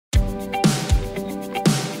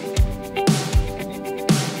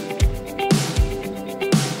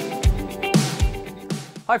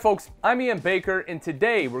Hi folks, I'm Ian Baker, and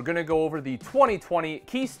today we're going to go over the 2020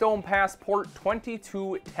 Keystone Passport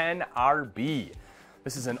 2210RB.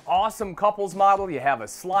 This is an awesome couples model. You have a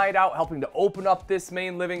slide out helping to open up this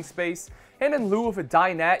main living space, and in lieu of a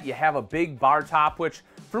dinette, you have a big bar top, which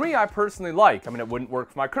for me, I personally like. I mean, it wouldn't work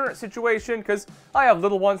for my current situation because I have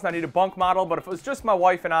little ones and I need a bunk model, but if it was just my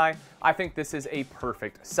wife and I think this is a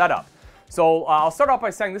perfect setup. So I'll start off by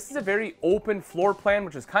saying this is a very open floor plan,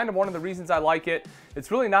 which is kind of one of the reasons I like it. It's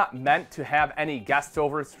really not meant to have any guests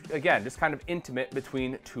over. It's, again, just kind of intimate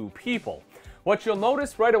between two people. What you'll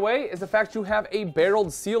notice right away is the fact you have a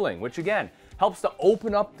barreled ceiling, which again, helps to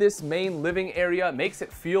open up this main living area, makes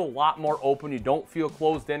it feel a lot more open. You don't feel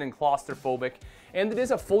closed in and claustrophobic. And it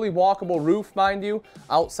is a fully walkable roof, mind you,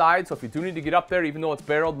 outside. So if you do need to get up there, even though it's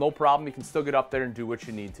barreled, no problem. You can still get up there and do what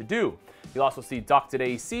you need to do. You'll also see ducted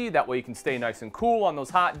AC. That way you can stay nice and cool on those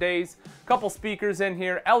hot days. Couple speakers in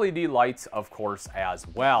here, LED lights, of course, as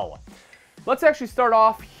well. Let's actually start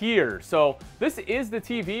off here. So this is the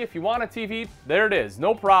TV. If you want a TV, there it is,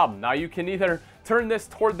 no problem. Now you can either turn this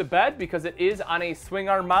toward the bed because it is on a swing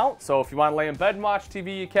arm mount. So if you want to lay in bed and watch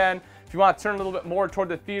TV, you can. If you want to turn a little bit more toward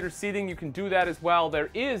the theater seating, you can do that as well. There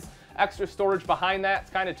is extra storage behind that.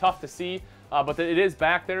 It's kind of tough to see, but it is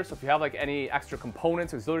back there. So if you have like any extra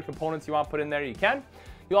components, auxiliary components you want to put in there, you can.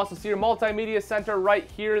 You also see your multimedia center right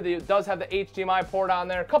here. It does have the HDMI port on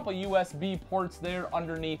there, a couple USB ports there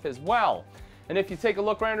underneath as well. And if you take a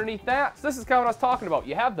look right underneath that, so this is kind of what I was talking about.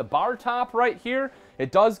 You have the bar top right here.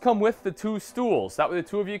 It does come with the two stools. That way the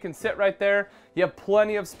two of you can sit right there. You have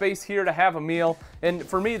plenty of space here to have a meal. And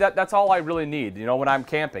for me, that's all I really need, you know, when I'm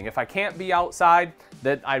camping. If I can't be outside,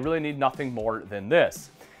 then I really need nothing more than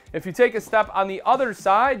this. If you take a step on the other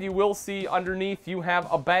side, you will see underneath you have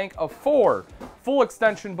a bank of 4 full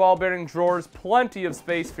extension ball bearing drawers, plenty of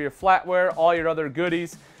space for your flatware, all your other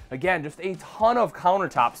goodies. Again, just a ton of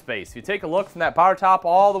countertop space. If you take a look from that bar top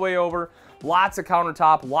all the way over, lots of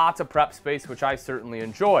countertop, lots of prep space, which I certainly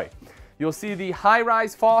enjoy. You'll see the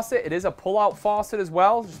high-rise faucet. It is a pull-out faucet as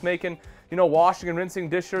well, just making, you know, washing and rinsing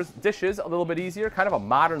dishes a little bit easier. Kind of a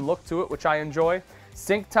modern look to it, which I enjoy.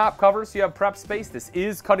 Sink top cover, so you have prep space. This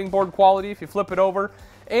is cutting board quality if you flip it over.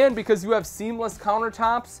 And because you have seamless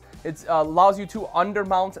countertops, it allows you to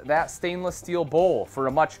undermount that stainless steel bowl for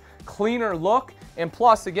a much cleaner look. And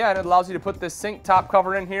plus, again, it allows you to put this sink top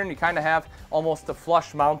cover in here and you kind of have almost a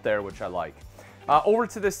flush mount there, which I like. Over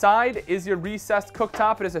to the side is your recessed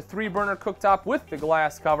cooktop. It is a 3-burner cooktop with the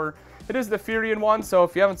glass cover. It is the Furion one, so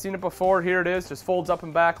if you haven't seen it before, here it is. Just folds up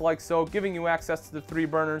and back like so, giving you access to the 3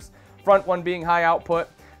 burners. Front one being high output.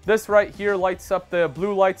 This right here lights up the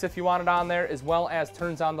blue lights if you want it on there, as well as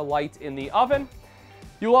turns on the light in the oven.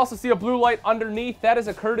 You'll also see a blue light underneath. That is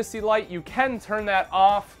a courtesy light. You can turn that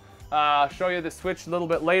off. I'll show you the switch a little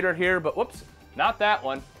bit later here, but whoops, not that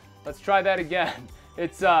one. Let's try that again.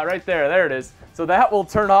 It's right there. There it is. So that will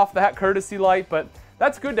turn off that courtesy light, but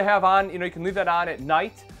that's good to have on. You know, you can leave that on at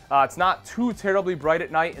night. It's not too terribly bright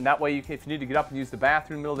at night, and that way, if you need to get up and use the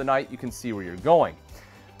bathroom in the middle of the night, you can see where you're going.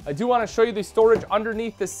 I do want to show you the storage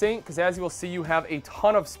underneath the sink, because as you will see, you have a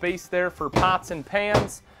ton of space there for pots and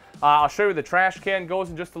pans. I'll show you where the trash can goes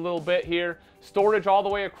in just a little bit here. Storage all the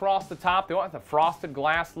way across the top. They want the frosted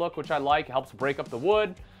glass look, which I like. It helps break up the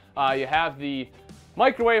wood. You have the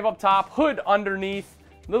microwave up top, hood underneath,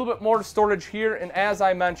 a little bit more storage here, and as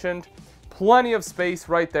I mentioned, plenty of space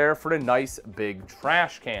right there for a nice big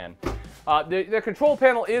trash can. The control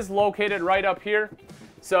panel is located right up here.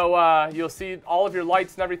 So you'll see all of your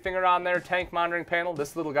lights and everything are on there. Tank monitoring panel,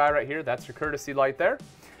 this little guy right here, that's your courtesy light there.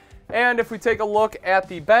 And if we take a look at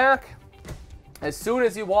the back, as soon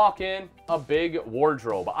as you walk in, a big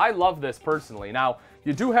wardrobe. I love this personally. Now,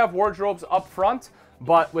 you do have wardrobes up front,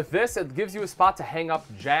 but with this, it gives you a spot to hang up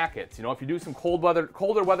jackets. You know, if you do some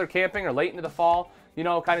colder weather camping or late into the fall, you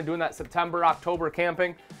know, kind of doing that September, October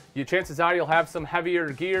camping, chances are you'll have some heavier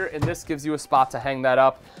gear, and this gives you a spot to hang that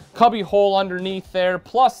up. Cubby hole underneath there,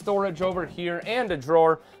 plus storage over here and a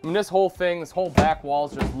drawer. I mean, this whole thing, this whole back wall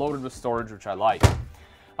is just loaded with storage, which I like.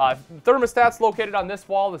 Thermostat's located on this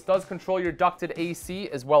wall. This does control your ducted AC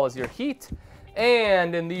as well as your heat.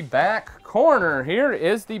 And in the back corner here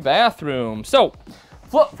is the bathroom. So,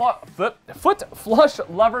 foot flush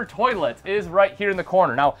lever toilet is right here in the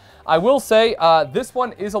corner. Now, I will say this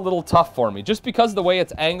one is a little tough for me. Just because of the way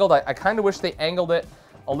it's angled, I kind of wish they angled it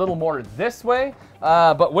a little more this way.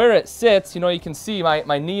 But where it sits, you know, you can see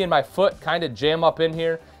my knee and my foot kind of jam up in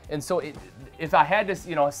here. And so if I had to,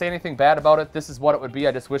 you know, say anything bad about it, this is what it would be.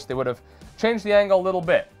 I just wish they would have changed the angle a little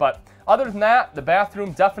bit. But other than that, the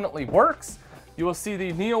bathroom definitely works. You will see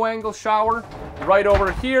the neo-angle shower right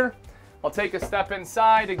over here. I'll take a step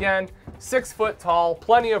inside again. 6 foot tall,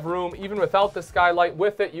 plenty of room. Even without the skylight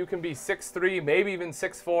with it, you can be 6'3", maybe even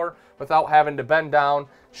 6'4", without having to bend down.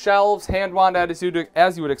 Shelves, hand wound as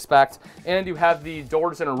you would expect, and you have the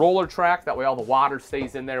doors in a roller track. That way all the water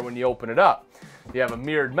stays in there when you open it up. You have a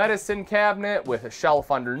mirrored medicine cabinet with a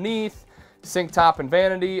shelf underneath, sink top and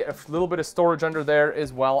vanity, a little bit of storage under there,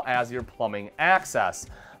 as well as your plumbing access.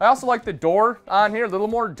 I also like the door on here, a little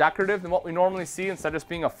more decorative than what we normally see. Instead of just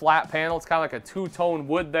being a flat panel, it's kind of like a two-tone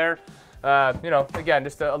wood there. You know, again,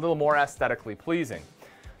 just a little more aesthetically pleasing.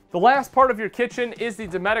 The last part of your kitchen is the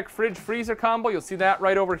Dometic fridge freezer combo. You'll see that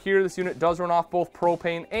right over here. This unit does run off both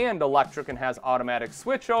propane and electric and has automatic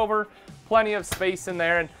switchover. Plenty of space in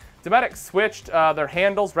there. And Dometic switched their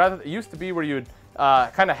handles. Rather, it used to be where you would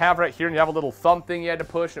kind of have right here and you have a little thumb thing you had to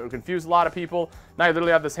push, and it would confuse a lot of people. Now you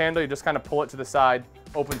literally have this handle, you just kind of pull it to the side,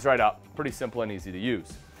 opens right up. Pretty simple and easy to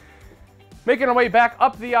use. Making our way back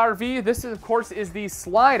up the RV, this of course is the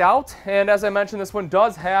slide out, and as I mentioned, this one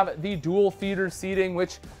does have the dual theater seating,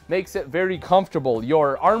 which makes it very comfortable.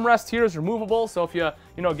 Your armrest here is removable, so if you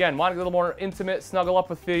again want a little more intimate, snuggle up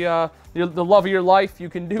with the love of your life, you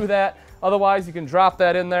can do that. Otherwise, you can drop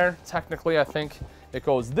that in there. Technically, I think it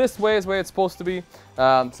goes this way is the way it's supposed to be.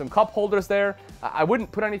 Some cup holders there. I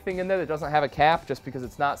wouldn't put anything in there that doesn't have a cap just because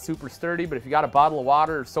it's not super sturdy, but if you got a bottle of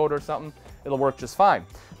water or soda or something, it'll work just fine.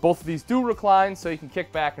 Both of these do recline, so you can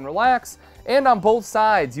kick back and relax. And on both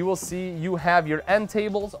sides, you will see you have your end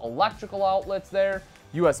tables, electrical outlets there,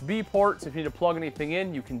 USB ports. If you need to plug anything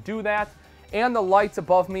in, you can do that. And the lights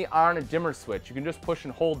above me are on a dimmer switch. You can just push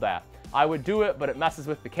and hold that. I would do it, but it messes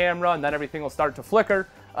with the camera, and then everything will start to flicker.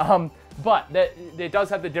 But it does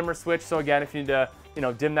have the dimmer switch, so again, if you need to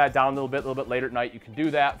dim that down a little bit later at night, you can do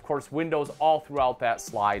that. Of course, windows all throughout that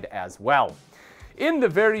slide as well. In the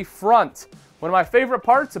very front, one of my favorite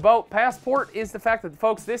parts about Passport is the fact that,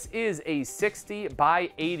 folks, this is a 60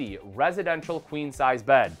 by 80 residential queen size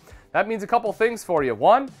bed. That means a couple things for you.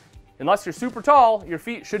 One, unless you're super tall, your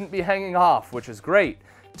feet shouldn't be hanging off, which is great.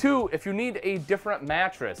 Two, if you need a different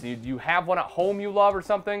mattress, you have one at home you love or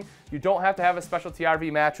something, you don't have to have a specialty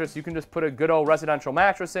RV mattress. You can just put a good old residential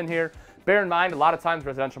mattress in here. Bear in mind, a lot of times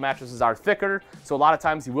residential mattresses are thicker, so a lot of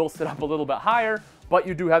times you will sit up a little bit higher, but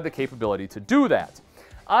you do have the capability to do that.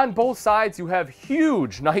 On both sides, you have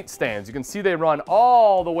huge nightstands. You can see they run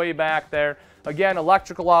all the way back there. Again,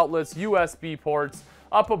 electrical outlets, USB ports.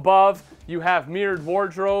 Up above, you have mirrored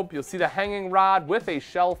wardrobe. You'll see the hanging rod with a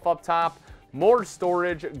shelf up top. More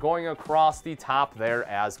storage going across the top there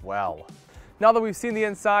as well. Now that we've seen the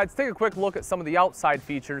inside, let's take a quick look at some of the outside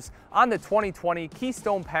features on the 2020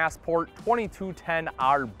 Keystone Passport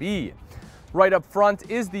 2210RB. Right up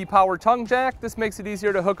front is the power tongue jack. This makes it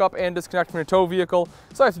easier to hook up and disconnect from your tow vehicle.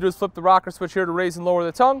 So all you have to do is flip the rocker switch here to raise and lower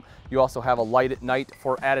the tongue. You also have a light at night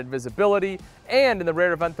for added visibility. And in the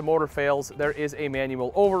rare event the motor fails, there is a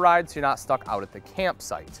manual override, so you're not stuck out at the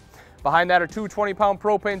campsite. Behind that are two 20-pound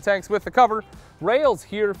propane tanks with the cover, rails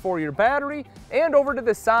here for your battery, and over to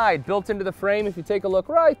the side, built into the frame, if you take a look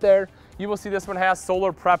right there, you will see this one has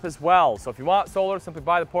solar prep as well. So if you want solar, simply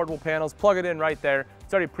buy the portable panels, plug it in right there.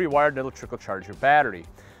 It's already pre-wired and it'll trickle charge your battery.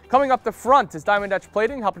 Coming up the front is diamond etch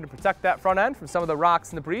plating, helping to protect that front end from some of the rocks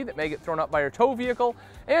and debris that may get thrown up by your tow vehicle.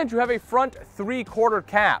 And you have a front 3/4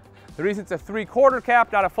 cap. The reason it's a 3/4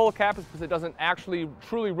 cap, not a full cap, is because it doesn't actually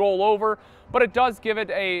truly roll over, but it does give it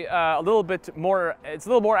a little bit more, it's a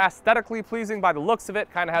little more aesthetically pleasing by the looks of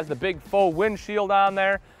it. Kind of has the big faux windshield on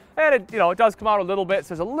there. And it does come out a little bit, so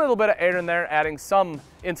there's a little bit of air in there, adding some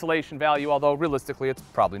insulation value, although realistically it's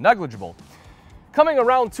probably negligible. Coming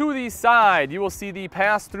around to the side, you will see the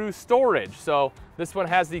pass-through storage. So this one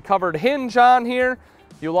has the covered hinge on here.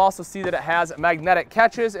 You'll also see that it has magnetic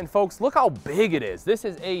catches, and folks, look how big it is. This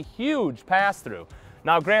is a huge pass-through.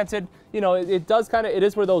 Now granted, it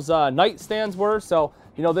is where those nightstands were, so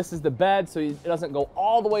this is the bed, so it doesn't go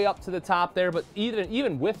all the way up to the top there, but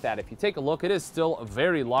even with that, if you take a look, it is still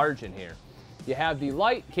very large in here. You have the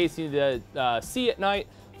light in case you need to see at night.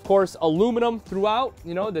 Of course, aluminum throughout.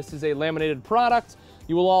 This is a laminated product.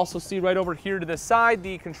 You will also see right over here to the side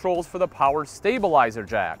the controls for the power stabilizer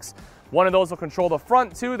jacks. One of those will control the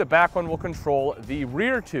front two, the back one will control the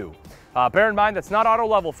rear two. Bear in mind, that's not auto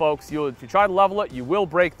level, folks. If you try to level it, you will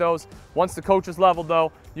break those. Once the coach is leveled,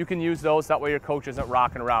 though, you can use those. That way your coach isn't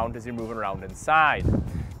rocking around as you're moving around inside.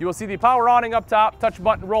 You will see the power awning up top, touch a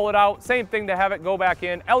button, roll it out. Same thing to have it go back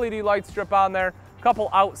in. LED light strip on there. A couple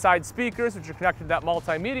outside speakers, which are connected to that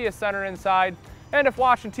multimedia center inside. And if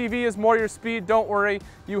watching TV is more your speed, don't worry.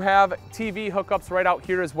 You have TV hookups right out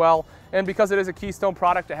here as well. And because it is a Keystone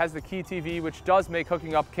product, it has the Key TV, which does make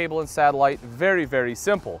hooking up cable and satellite very, very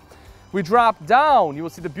simple. We drop down, you will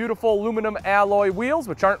see the beautiful aluminum alloy wheels,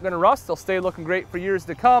 which aren't going to rust. They'll stay looking great for years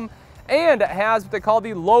to come. And it has what they call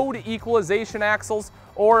the load equalization axles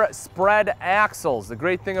or spread axles. The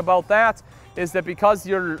great thing about that is that because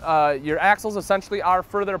your axles essentially are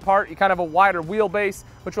further apart, you kind of have a wider wheelbase,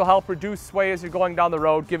 which will help reduce sway as you're going down the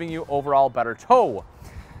road, giving you overall better tow.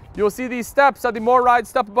 You'll see these steps are the MORryde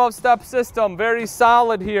step above step system, very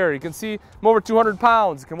solid here. You can see I'm over 200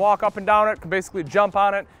 pounds. You can walk up and down it, can basically jump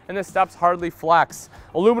on it, and the steps hardly flex.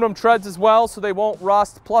 Aluminum treads as well, so they won't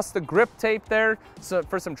rust, plus the grip tape there so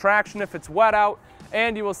for some traction if it's wet out.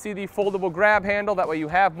 And you will see the foldable grab handle, that way you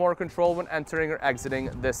have more control when entering or exiting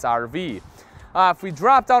this RV. If we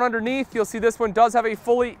drop down underneath, you'll see this one does have a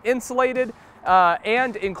fully insulated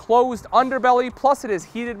and enclosed underbelly, plus it is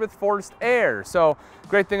heated with forced air. So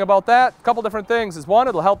great thing about that, a couple different things is one,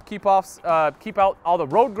 it'll help keep out all the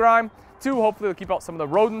road grime. Two, hopefully it'll keep out some of the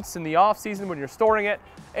rodents in the off season when you're storing it.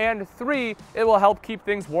 And three, it will help keep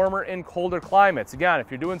things warmer in colder climates. Again,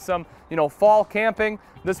 if you're doing some, fall camping,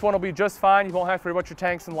 this one will be just fine. You won't have to worry about your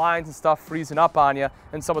tanks and lines and stuff freezing up on you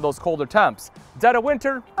in some of those colder temps. Dead of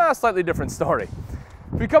winter, a slightly different story.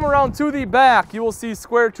 If we come around to the back, you will see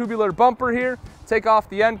square tubular bumper here. Take off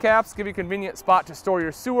the end caps, give you a convenient spot to store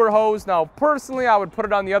your sewer hose. Now, personally, I would put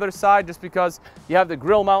it on the other side just because you have the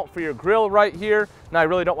grill mount for your grill right here, and I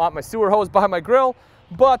really don't want my sewer hose by my grill.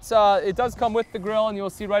 But it does come with the grill, and you'll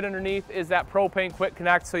see right underneath is that propane quick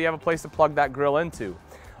connect, so you have a place to plug that grill into.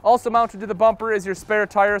 Also mounted to the bumper is your spare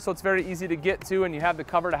tire, so it's very easy to get to, and you have the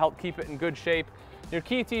cover to help keep it in good shape. Your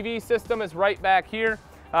key TV system is right back here.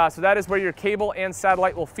 So that is where your cable and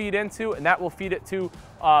satellite will feed into, and that will feed it to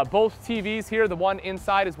both TVs here, the one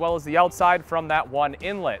inside as well as the outside from that one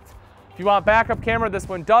inlet. If you want backup camera, this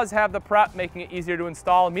one does have the prep, making it easier to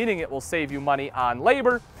install, meaning it will save you money on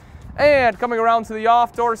labor. And coming around to the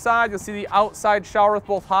off-door side, you'll see the outside shower with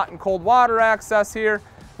both hot and cold water access here.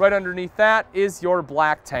 Right underneath that is your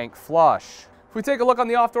black tank flush. If we take a look on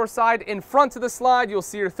the off-door side, in front of the slide, you'll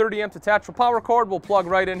see your 30 amp detachable power cord will plug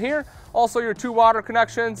right in here. Also your 2 water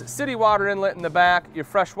connections, city water inlet in the back, your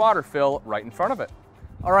fresh water fill right in front of it.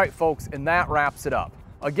 All right, folks, and that wraps it up.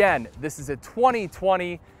 Again, this is a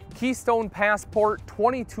 2020 Keystone Passport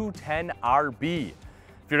 2210 RB.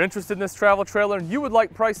 If you're interested in this travel trailer and you would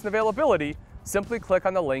like price and availability, simply click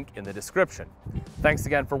on the link in the description. Thanks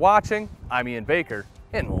again for watching. I'm Ian Baker,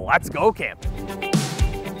 and let's go camping.